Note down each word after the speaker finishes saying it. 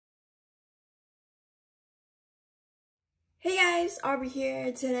Hey guys, Aubrey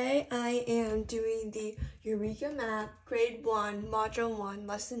here. Today I am doing the Eureka Math Grade 1 Module 1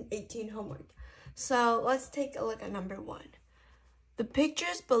 Lesson 18 homework. So let's take a look at number 1. The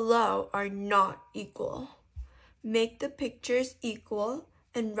pictures below are not equal. Make the pictures equal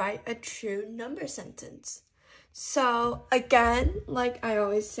and write a true number sentence. So again, like I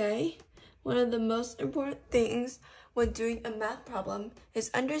always say, one of the most important things when doing a math problem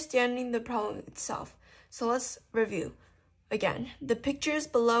is understanding the problem itself. So let's review. Again, the pictures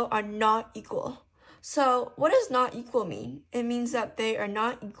below are not equal. So what does not equal mean? It means that they are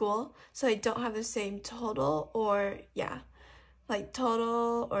not equal, so they don't have the same total, or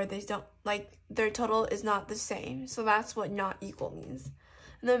total, or they don't, their total is not the same. So that's what not equal means.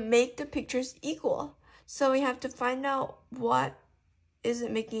 And then make the pictures equal. So we have to find out what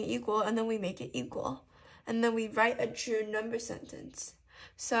isn't making it equal, and then we make it equal. And then we write a true number sentence.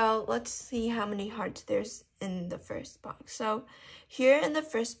 So let's see how many hearts there's in the first box. So here in the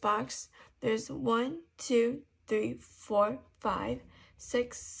first box, there's 1, 2, 3, 4, 5,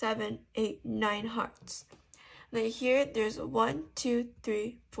 6, 7, 8, 9 hearts. And then here, there's 1, 2,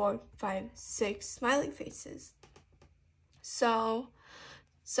 3, 4, 5, 6 smiley faces. So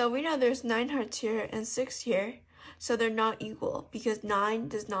we know there's 9 hearts here and 6 here. So they're not equal because 9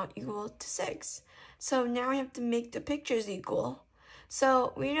 does not equal to 6. So now we have to make the pictures equal.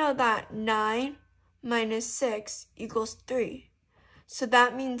 So we know that 9 minus 6 equals 3. So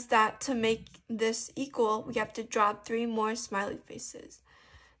that means that to make this equal, we have to draw 3 more smiley faces.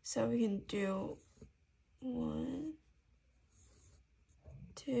 So we can do 1,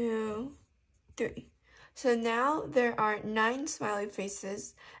 2, 3. So now there are 9 smiley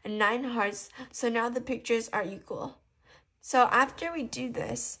faces and 9 hearts. So now the pictures are equal. So after we do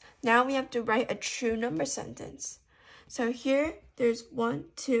this, now we have to write a true number sentence. So here, there's 1,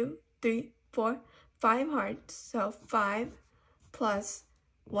 2, 3, 4, 5 hearts. So 5 plus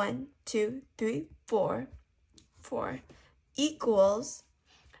 1, 2, 3, 4 equals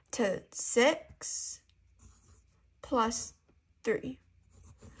to 6 plus 3.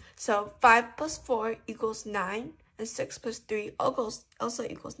 So 5 plus 4 equals 9, and 6 plus 3 also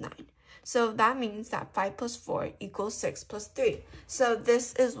equals 9. So that means that 5 plus 4 equals 6 plus 3. So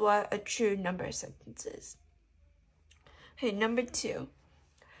this is what a true number sentence is. Okay, number 2.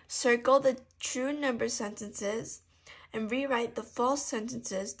 Circle the true number sentences and rewrite the false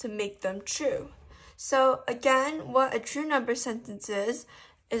sentences to make them true. So again, what a true number sentence is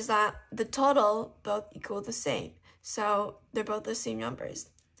that the total both equal the same. So they're both the same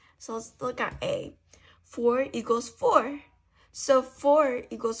numbers. So let's look at A. 4 equals 4. So 4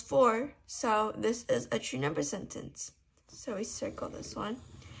 equals 4. So this is a true number sentence. So we circle this one.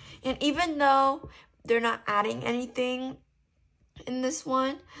 And even though they're not adding anything in this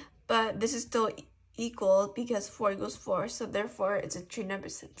one, but this is still equal because 4 equals 4. So therefore, it's a true number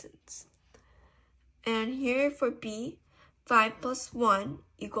sentence. And here for B, 5 plus 1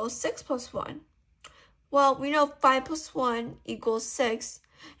 equals 6 plus 1. Well, we know 5 plus 1 equals 6.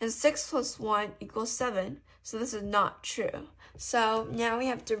 And 6 plus 1 equals 7, so this is not true. So now we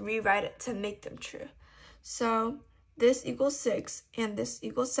have to rewrite it to make them true. So this equals 6, and this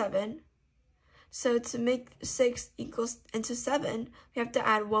equals 7. So to make 6 equals into 7, we have to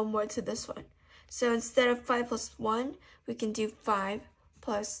add 1 more to this one. So instead of 5 plus 1, we can do 5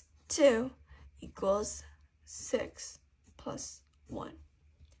 plus 2 equals 6 plus 1.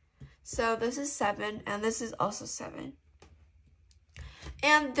 So this is 7, and this is also 7.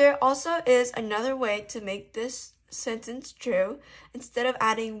 And there also is another way to make this sentence true. Instead of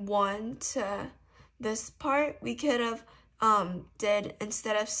adding 1 to this part, we could have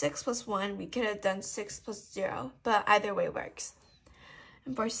instead of 6 plus 1, we could have done 6 plus 0. But either way works.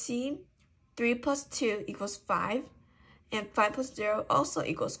 And for C, 3 plus 2 equals 5. And 5 plus 0 also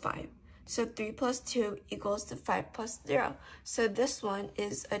equals 5. So 3 plus 2 equals to 5 plus 0. So this one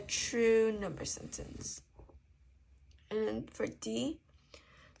is a true number sentence. And for D,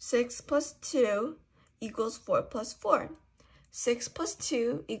 6 plus 2 equals 4 plus 4. 6 plus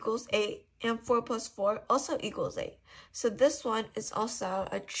 2 equals 8, and 4 plus 4 also equals 8. So this one is also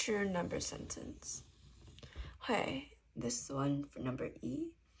a true number sentence. Okay, this one for number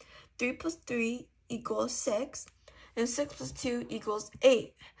E. 3 plus 3 equals 6, and 6 plus 2 equals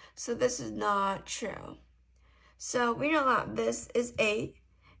 8. So this is not true. So we know that this is 8,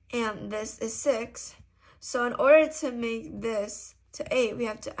 and this is 6. So in order to make this to 8, we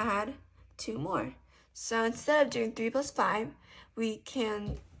have to add 2 more. So instead of doing 3 plus 5, we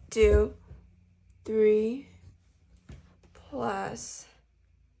can do 3 plus,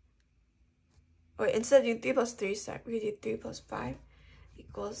 instead of doing 3 plus 3, we can do 3 plus 5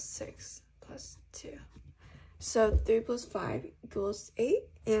 equals 6 plus 2. So 3 plus 5 equals 8,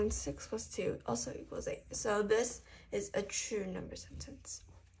 and 6 plus 2 also equals 8. So this is a true number sentence.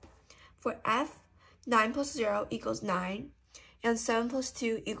 For F, 9 plus 0 equals 9, and 7 plus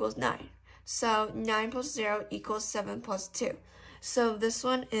 2 equals 9. So 9 plus 0 equals 7 plus 2. So this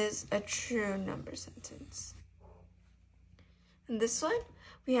one is a true number sentence. And this one,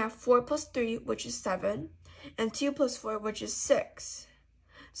 we have 4 plus 3, which is 7, and 2 plus 4, which is 6.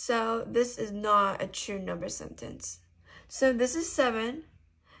 So this is not a true number sentence. So this is 7,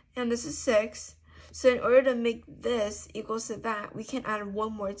 and this is 6. So in order to make this equals to that, we can add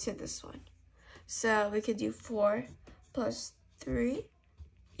one more to this one. So we could do 4 plus 3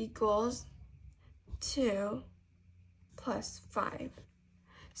 equals 2 plus 5.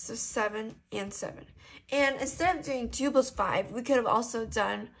 So 7 and 7. And instead of doing 2 plus 5, we could have also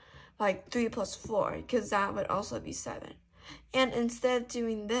done like 3 plus 4, because that would also be 7. And instead of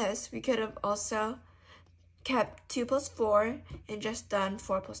doing this, we could have also kept 2 plus 4 and just done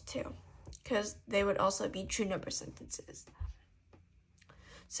 4 plus 2, because they would also be true number sentences.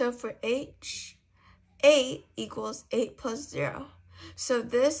 So for H, 8 equals 8 plus 0. So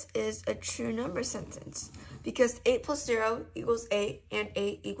this is a true number sentence, because 8 plus 0 equals 8, and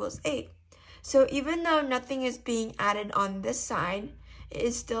 8 equals 8. So even though nothing is being added on this side, it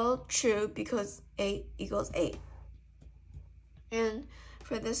is still true because 8 equals 8. And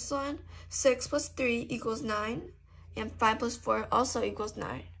for this one, 6 plus 3 equals 9, and 5 plus 4 also equals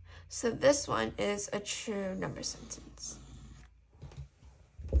 9. So this one is a true number sentence.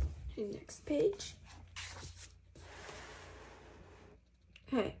 Next page.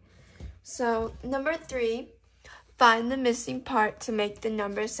 Okay, so number 3, find the missing part to make the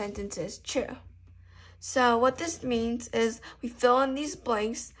number sentences true. So what this means is we fill in these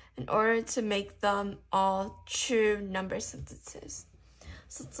blanks in order to make them all true number sentences.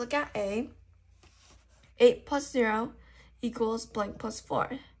 So let's look at A. 8 plus 0 equals blank plus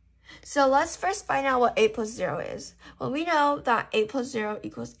 4. So let's first find out what 8 plus 0 is. Well, we know that 8 plus 0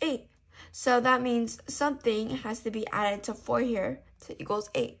 equals 8. So that means something has to be added to 4 here to equals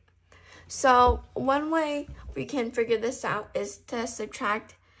 8. So one way we can figure this out is to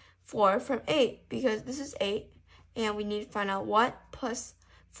subtract 4 from 8, because this is 8, and we need to find out what plus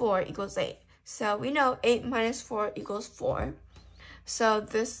 4 equals 8. So we know 8 minus 4 equals 4. So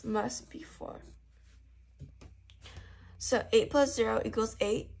this must be 4. So 8 plus 0 equals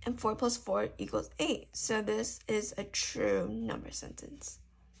 8, and 4 plus 4 equals 8. So this is a true number sentence.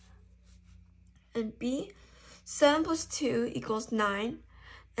 And B, 7 plus 2 equals 9.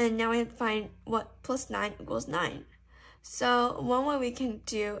 And now we have to find what plus 9 equals 9. So one way we can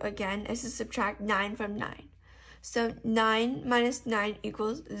do, again, is to subtract 9 from 9. So 9 minus 9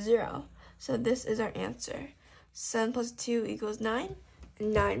 equals 0. So this is our answer. 7 plus 2 equals 9,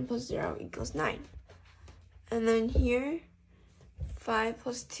 and 9 plus 0 equals 9. And then here, 5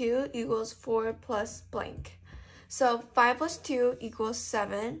 plus 2 equals 4 plus blank. So 5 plus 2 equals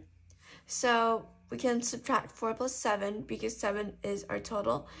 7. So we can subtract 4 plus 7 because 7 is our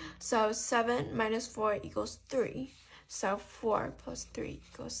total. So 7 minus 4 equals 3. So 4 plus 3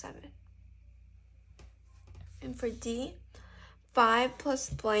 equals 7. And for D, 5 plus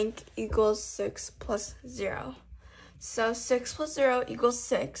blank equals 6 plus 0. So 6 plus 0 equals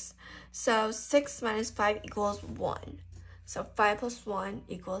 6. So 6 minus 5 equals 1. So 5 plus 1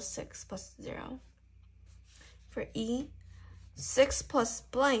 equals 6 plus 0. For E, 6 plus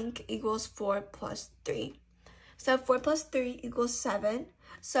blank equals 4 plus 3. So 4 plus 3 equals 7.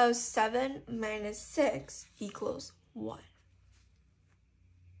 So 7 minus 6 equals 1.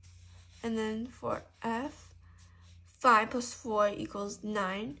 And then for F, 5 plus 4 equals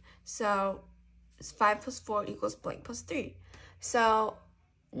 9. So 5 plus 4 equals blank plus 3. So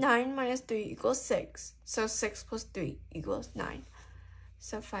 9 minus 3 equals 6. So 6 plus 3 equals 9.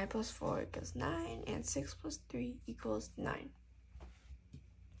 So 5 plus 4 equals 9, and 6 plus 3 equals 9.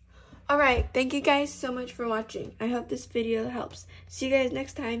 Alright, thank you guys so much for watching. I hope this video helps. See you guys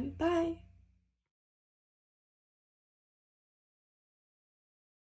next time. Bye!